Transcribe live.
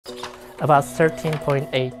About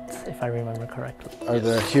 13.8, if I remember correctly. Are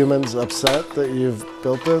the humans upset that you've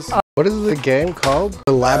built this? What is the game called?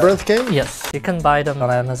 The Labyrinth game? Yes, you can buy them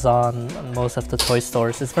on Amazon and most of the toy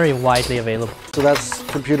stores. It's very widely available. So that's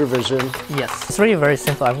computer vision. Yes, it's really very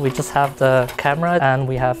simple. We just have the camera and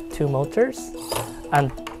we have 2 motors,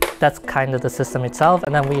 and that's kind of the system itself.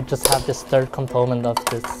 And then we just have this third component of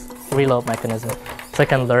this reload mechanism, so it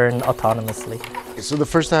can learn autonomously. So the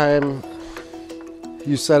first time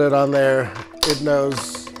you set it on there, it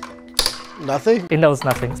knows nothing? It knows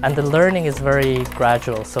nothing, and the learning is very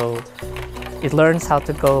gradual. So it learns how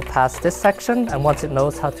to go past this section, and once it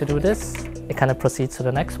knows how to do this, it kind of proceeds to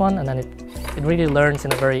the next one, and then it really learns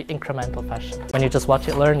in a very incremental fashion. When you just watch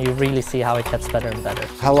it learn, you really see how it gets better and better.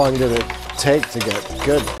 How long did it take to get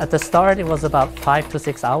good? At the start, it was about 5 to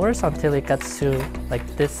 6 hours until it gets to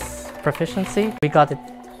like this proficiency. We got it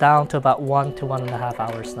down to about 1 to 1.5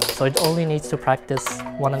 hours now. So it only needs to practice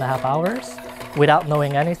 1.5 hours without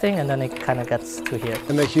knowing anything, and then it kind of gets to here.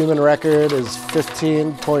 And the human record is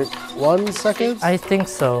 15.1 seconds? I think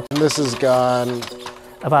so. And this has gone...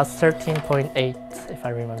 About 13.8, if I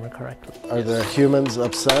remember correctly. Are the humans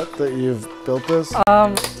upset that you've built this?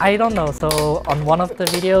 I don't know. So on one of the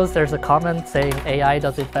videos, there's a comment saying AI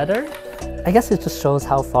does it better. I guess it just shows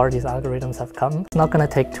how far these algorithms have come. It's not going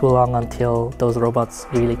to take too long until those robots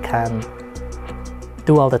really can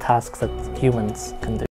do all the tasks that humans can do.